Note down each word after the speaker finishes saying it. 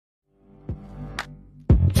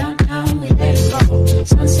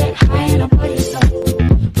Sunset high and our bodies low.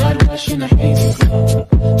 Blood rush in a hazy glow.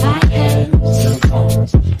 My head still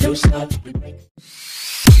cold. No stop, we break.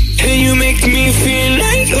 Hey, you make me feel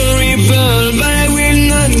like a rebel, but I will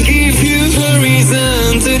not give you a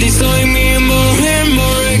reason to destroy me more and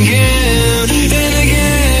more again and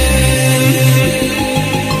again.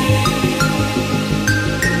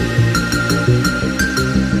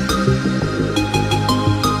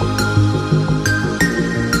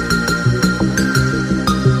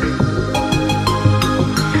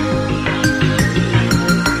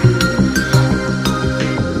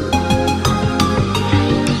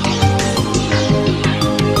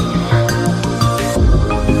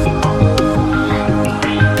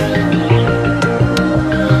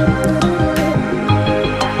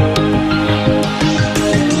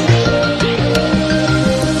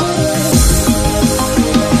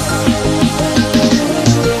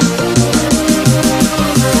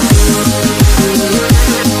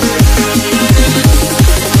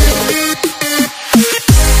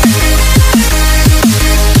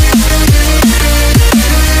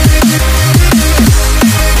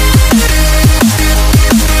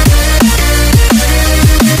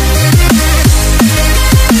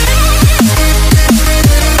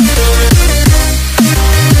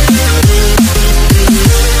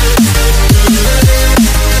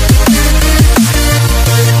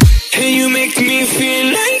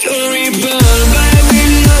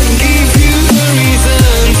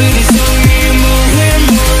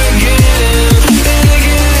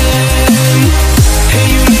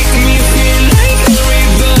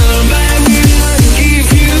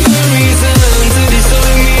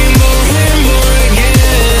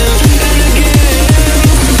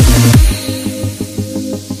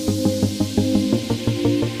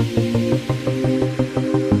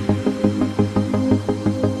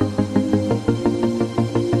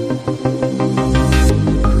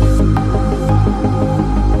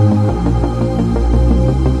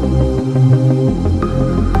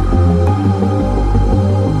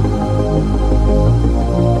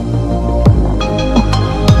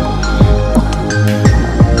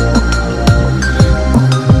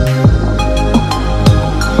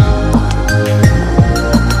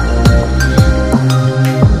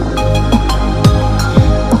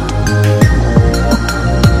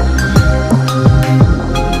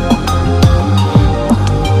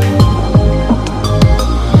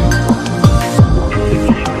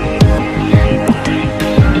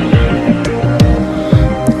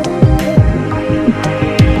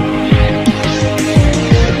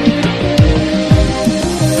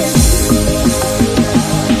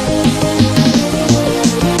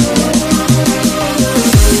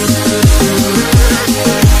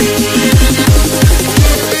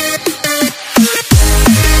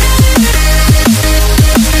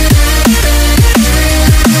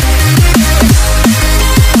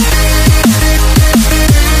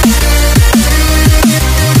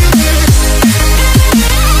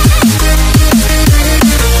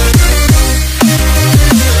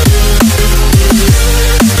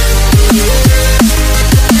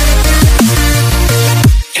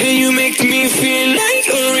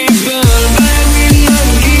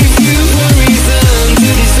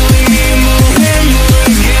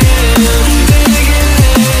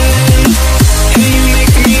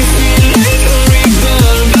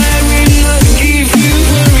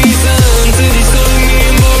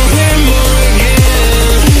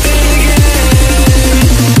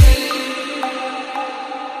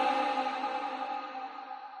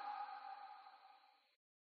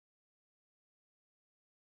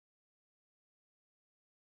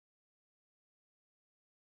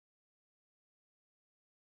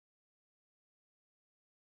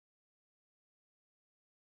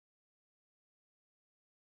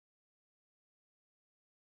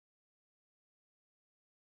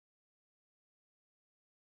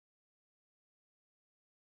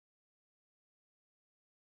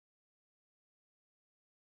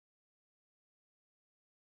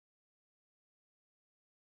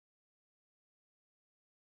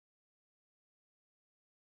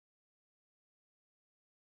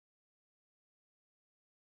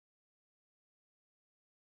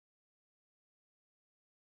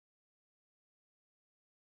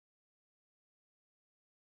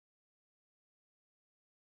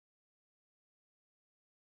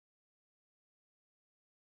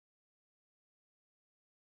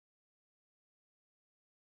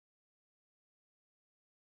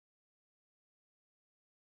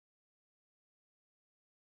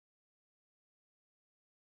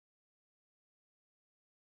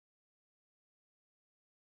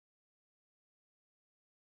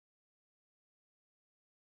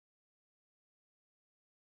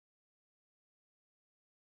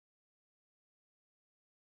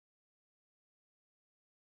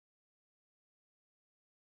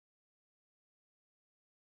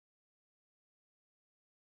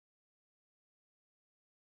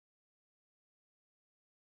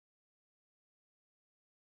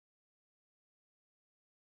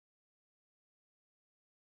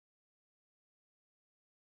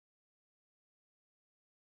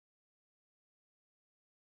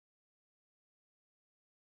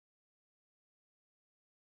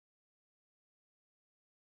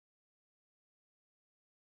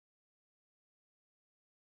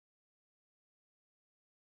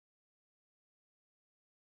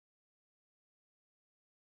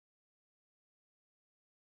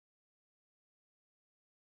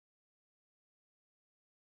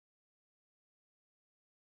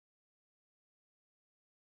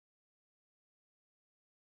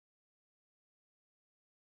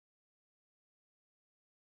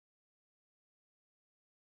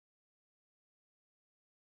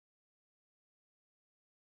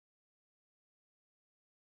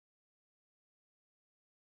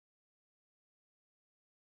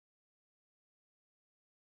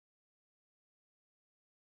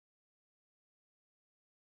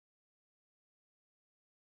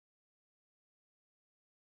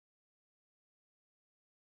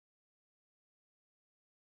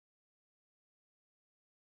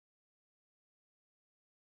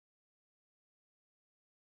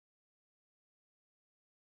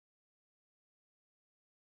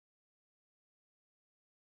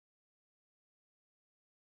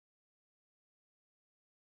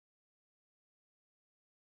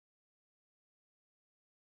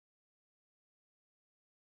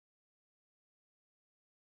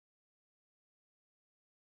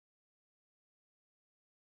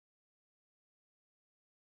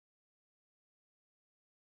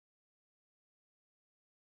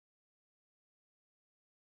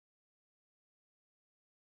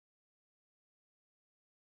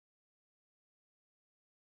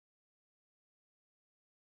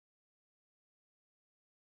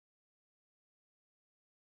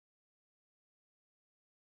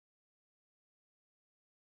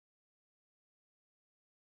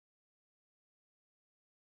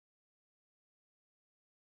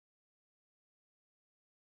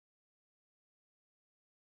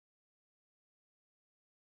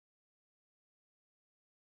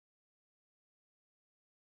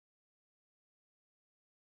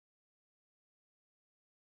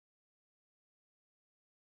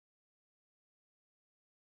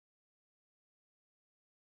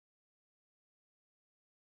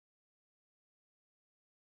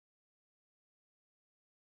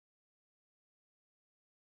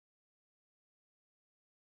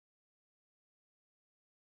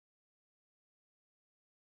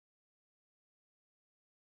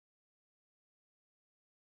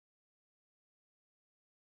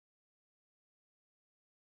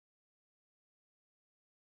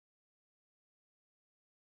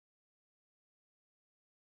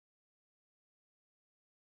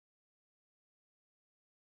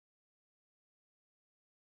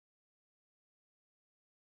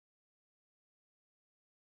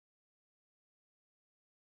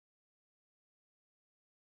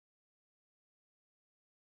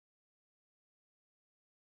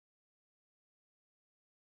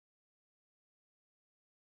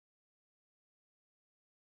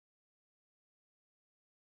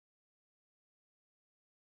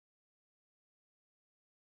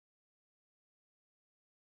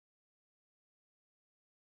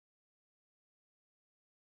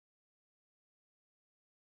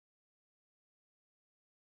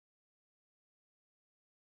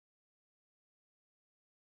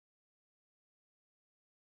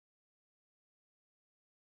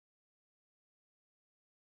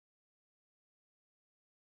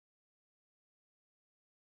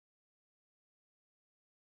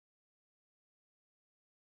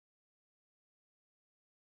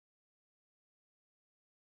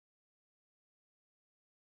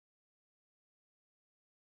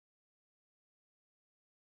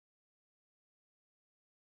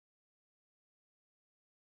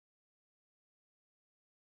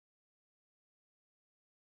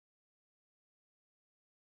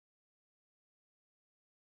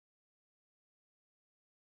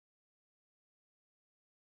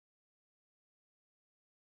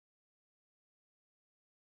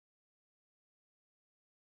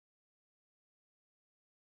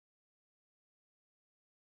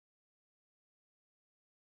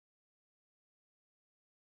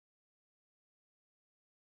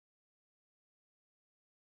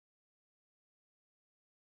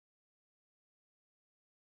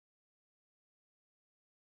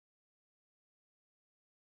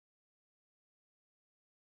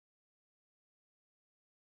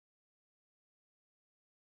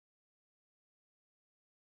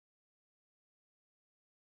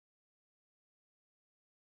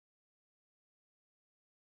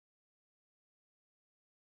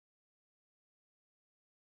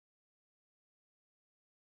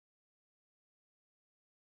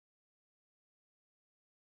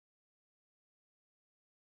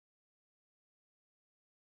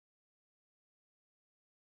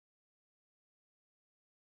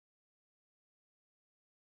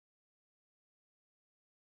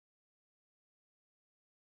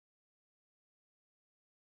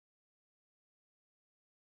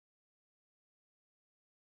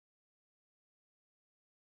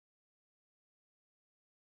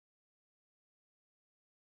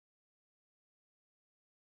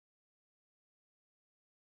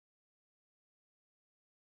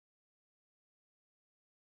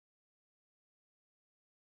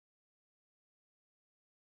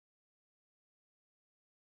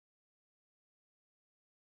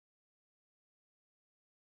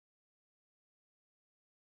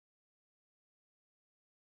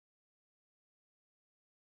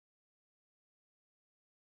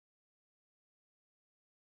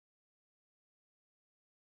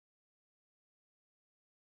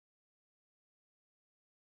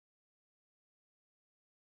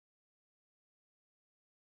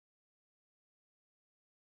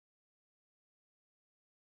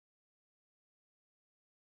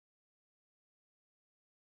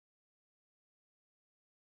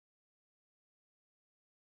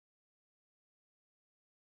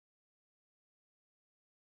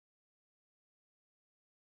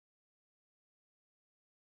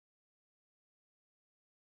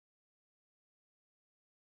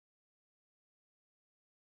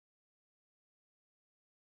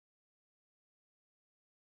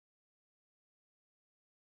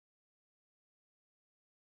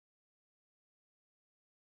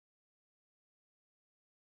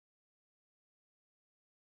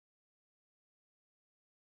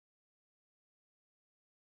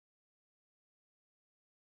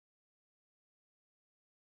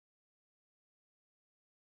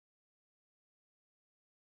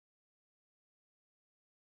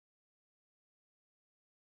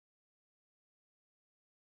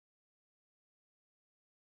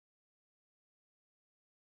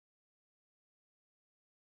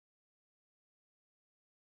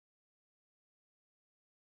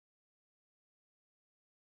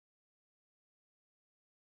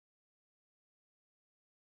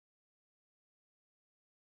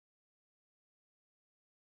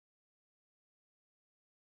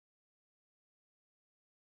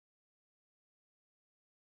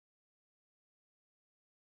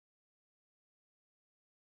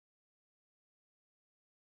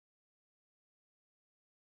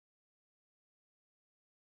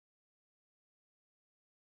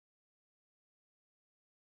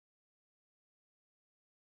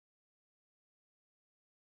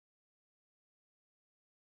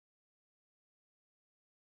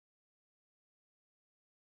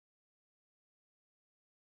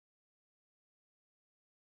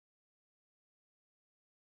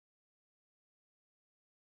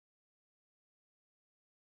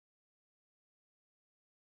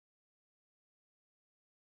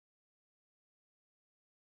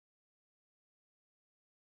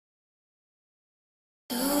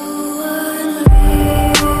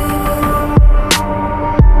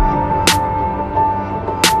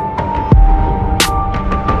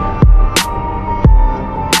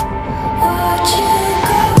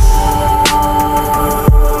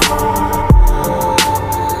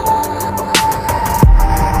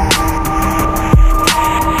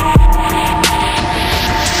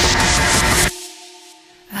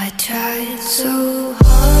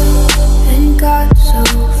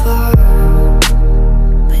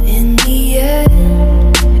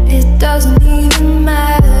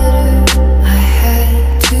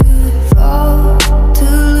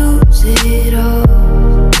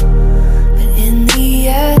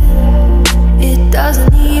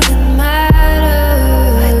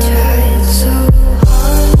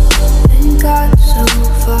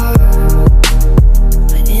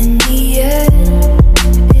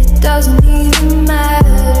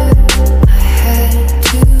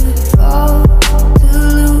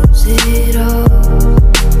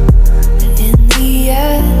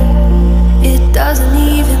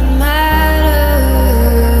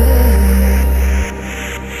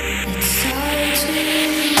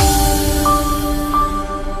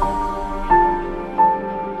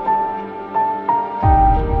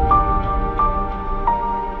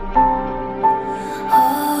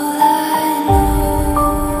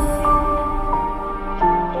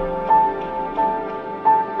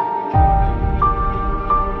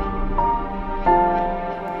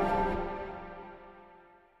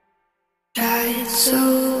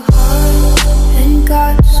 so hard and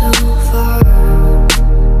got so far,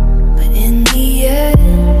 but in the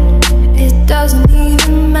end, it doesn't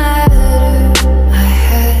even matter. I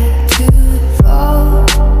had to fall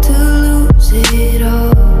to lose it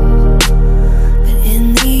all, but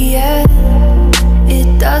in the end,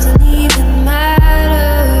 it doesn't even matter.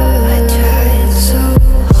 I tried so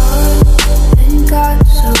hard and got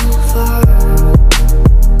so far,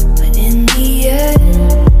 but in the end,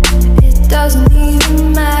 it doesn't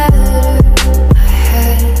even matter. I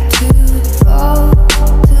had to fall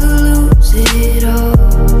to lose it all,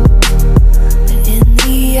 but in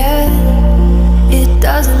the end, it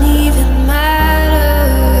doesn't even matter.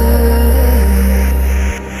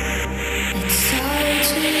 It's hard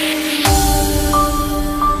to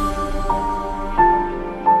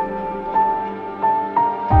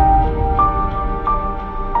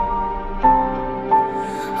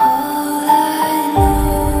all I know.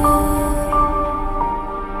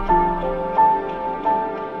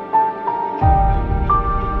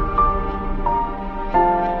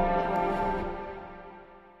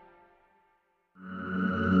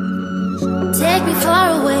 Take me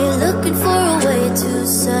far away, looking for a way to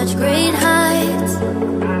such great heights.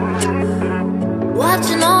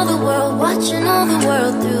 Watching all the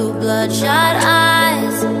world through bloodshot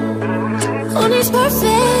eyes. Who needs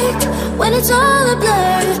perfect when it's all a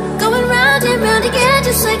blur? Going round and round again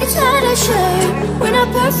just like a tie-dye shirt. We're not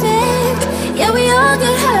perfect, yeah we all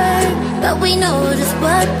get hurt, but we know just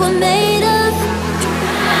what we're made of.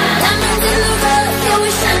 Diamonds in the rough, yeah we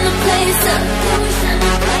shine the place up.